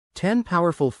10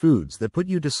 powerful foods that put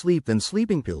you to sleep than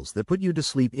sleeping pills that put you to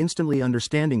sleep instantly.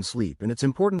 Understanding sleep and its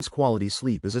importance. Quality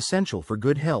sleep is essential for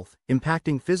good health,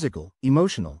 impacting physical,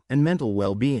 emotional, and mental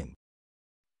well-being.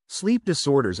 Sleep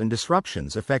disorders and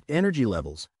disruptions affect energy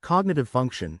levels, cognitive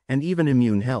function, and even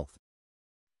immune health.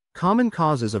 Common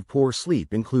causes of poor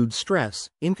sleep include stress,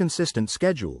 inconsistent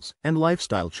schedules, and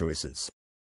lifestyle choices.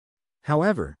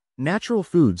 However, natural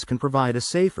foods can provide a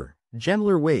safer,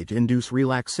 gentler way to induce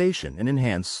relaxation and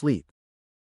enhance sleep.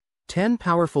 10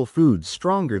 powerful foods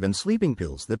stronger than sleeping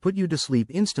pills that put you to sleep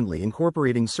instantly.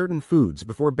 Incorporating certain foods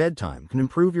before bedtime can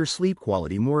improve your sleep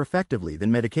quality more effectively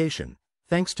than medication,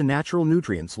 thanks to natural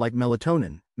nutrients like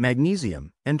melatonin,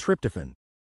 magnesium, and tryptophan.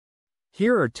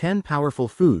 Here are 10 powerful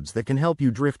foods that can help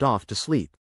you drift off to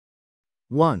sleep.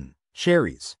 1.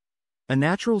 Cherries. A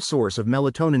natural source of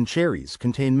melatonin. Cherries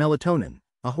contain melatonin,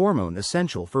 a hormone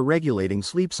essential for regulating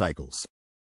sleep cycles.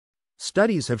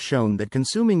 Studies have shown that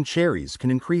consuming cherries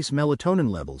can increase melatonin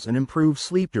levels and improve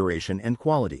sleep duration and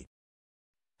quality.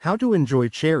 How to enjoy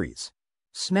cherries.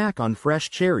 Snack on fresh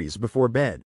cherries before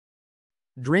bed.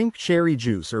 Drink cherry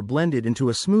juice or blend it into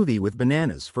a smoothie with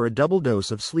bananas for a double dose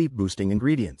of sleep-boosting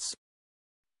ingredients.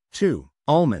 2.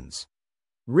 Almonds.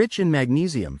 Rich in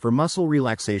magnesium for muscle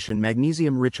relaxation.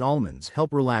 Magnesium-rich almonds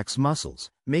help relax muscles,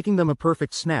 making them a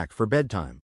perfect snack for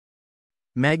bedtime.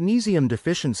 Magnesium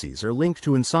deficiencies are linked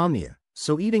to insomnia,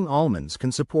 so eating almonds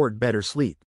can support better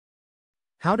sleep.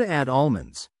 How to add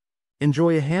almonds.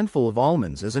 Enjoy a handful of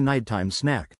almonds as a nighttime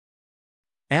snack.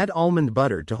 Add almond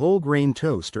butter to whole grain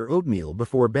toast or oatmeal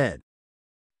before bed.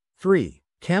 3.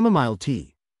 Chamomile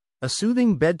tea. A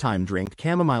soothing bedtime drink.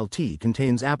 Chamomile tea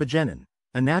contains apigenin,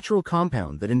 a natural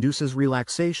compound that induces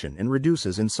relaxation and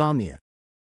reduces insomnia.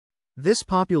 This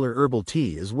popular herbal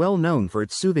tea is well known for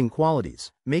its soothing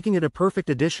qualities, making it a perfect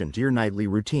addition to your nightly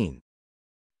routine.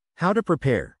 How to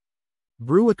prepare.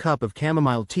 Brew a cup of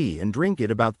chamomile tea and drink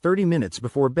it about 30 minutes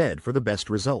before bed for the best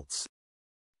results.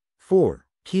 4.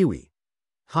 Kiwi.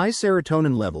 High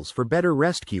serotonin levels for better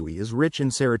rest. Kiwi is rich in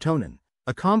serotonin,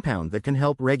 a compound that can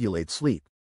help regulate sleep.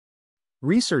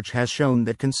 Research has shown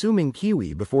that consuming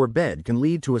kiwi before bed can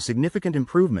lead to a significant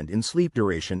improvement in sleep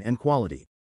duration and quality.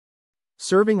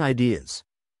 Serving ideas.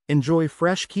 Enjoy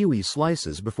fresh kiwi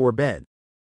slices before bed.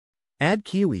 Add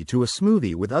kiwi to a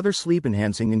smoothie with other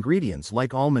sleep-enhancing ingredients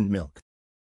like almond milk.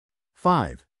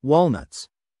 5. Walnuts.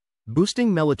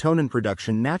 Boosting melatonin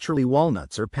production. Naturally,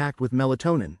 walnuts are packed with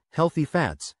melatonin, healthy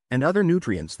fats, and other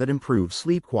nutrients that improve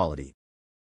sleep quality.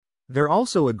 They're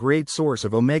also a great source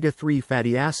of omega-3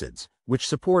 fatty acids, which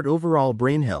support overall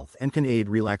brain health and can aid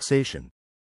relaxation.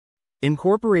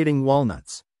 Incorporating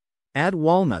walnuts. Add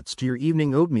walnuts to your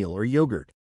evening oatmeal or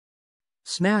yogurt.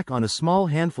 Snack on a small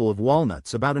handful of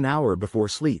walnuts about an hour before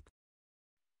sleep.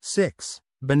 6.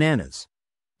 Bananas.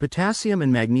 Potassium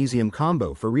and magnesium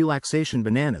combo for relaxation.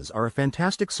 Bananas are a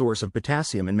fantastic source of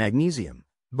potassium and magnesium,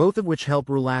 both of which help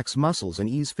relax muscles and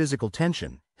ease physical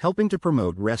tension, helping to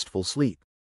promote restful sleep.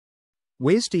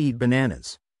 Ways to eat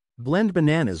bananas. Blend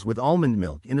bananas with almond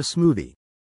milk in a smoothie.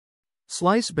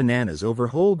 Slice bananas over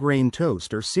whole grain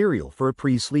toast or cereal for a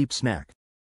pre-sleep snack.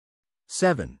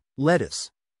 7.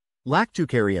 Lettuce.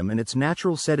 Lactucarium and its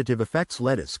natural sedative effects.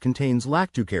 Lettuce contains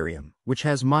lactucarium, which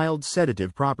has mild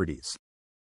sedative properties.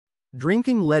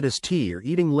 Drinking lettuce tea or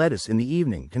eating lettuce in the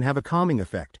evening can have a calming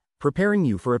effect, preparing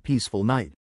you for a peaceful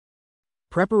night.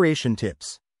 Preparation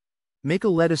tips. Make a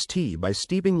lettuce tea by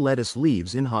steeping lettuce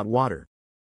leaves in hot water.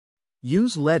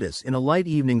 Use lettuce in a light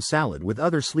evening salad with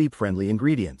other sleep-friendly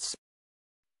ingredients.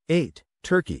 8.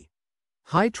 Turkey.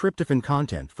 High tryptophan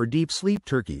content for deep sleep.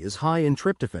 Turkey is high in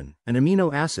tryptophan, an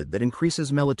amino acid that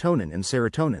increases melatonin and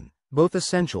serotonin, both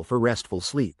essential for restful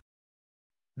sleep.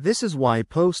 This is why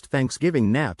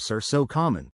post-Thanksgiving naps are so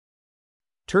common.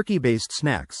 Turkey-based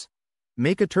snacks.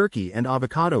 Make a turkey and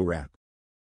avocado wrap.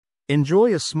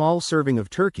 Enjoy a small serving of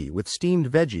turkey with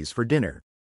steamed veggies for dinner.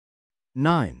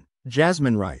 9.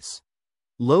 Jasmine rice.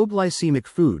 Low glycemic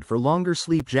food for longer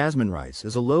sleep. Jasmine rice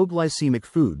is a low glycemic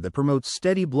food that promotes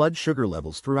steady blood sugar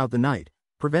levels throughout the night,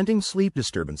 preventing sleep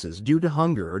disturbances due to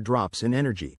hunger or drops in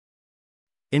energy.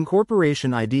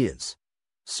 Incorporation ideas.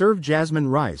 Serve jasmine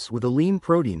rice with a lean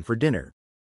protein for dinner.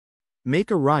 Make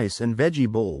a rice and veggie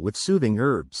bowl with soothing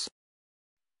herbs.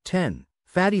 10.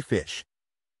 Fatty fish.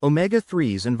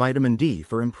 Omega-3s and vitamin D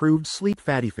for improved sleep.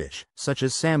 Fatty fish, such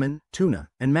as salmon, tuna,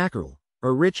 and mackerel,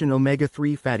 are rich in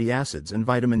omega-3 fatty acids and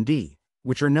vitamin D,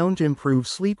 which are known to improve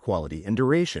sleep quality and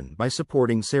duration by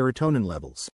supporting serotonin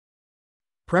levels.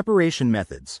 Preparation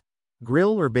methods.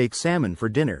 Grill or bake salmon for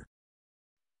dinner.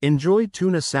 Enjoy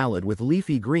tuna salad with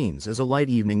leafy greens as a light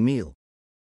evening meal.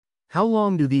 How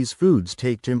long do these foods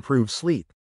take to improve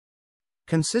sleep?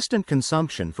 Consistent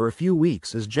consumption for a few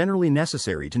weeks is generally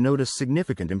necessary to notice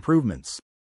significant improvements.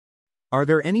 Are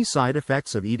there any side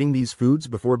effects of eating these foods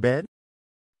before bed?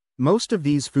 Most of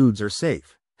these foods are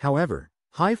safe. However,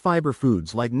 high-fiber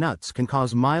foods like nuts can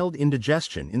cause mild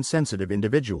indigestion in sensitive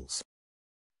individuals.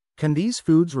 Can these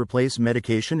foods replace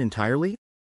medication entirely?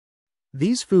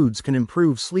 These foods can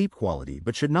improve sleep quality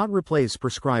but should not replace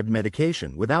prescribed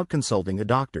medication without consulting a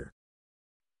doctor.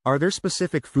 Are there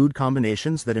specific food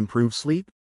combinations that improve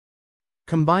sleep?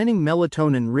 Combining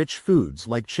melatonin-rich foods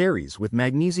like cherries with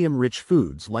magnesium-rich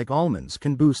foods like almonds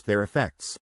can boost their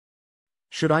effects.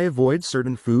 Should I avoid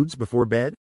certain foods before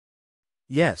bed?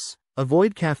 Yes,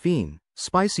 avoid caffeine,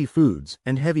 spicy foods,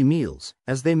 and heavy meals,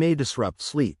 as they may disrupt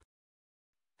sleep.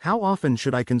 How often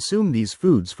should I consume these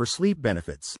foods for sleep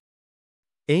benefits?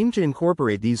 Aim to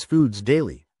incorporate these foods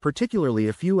daily, particularly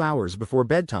a few hours before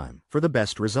bedtime, for the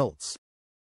best results.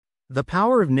 The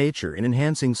power of nature in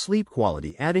enhancing sleep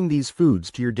quality. Adding these foods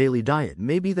to your daily diet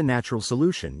may be the natural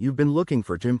solution you've been looking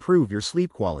for to improve your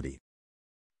sleep quality.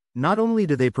 Not only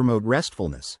do they promote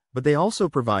restfulness, but they also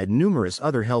provide numerous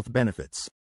other health benefits.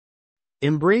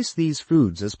 Embrace these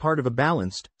foods as part of a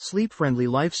balanced, sleep-friendly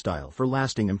lifestyle for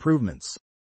lasting improvements.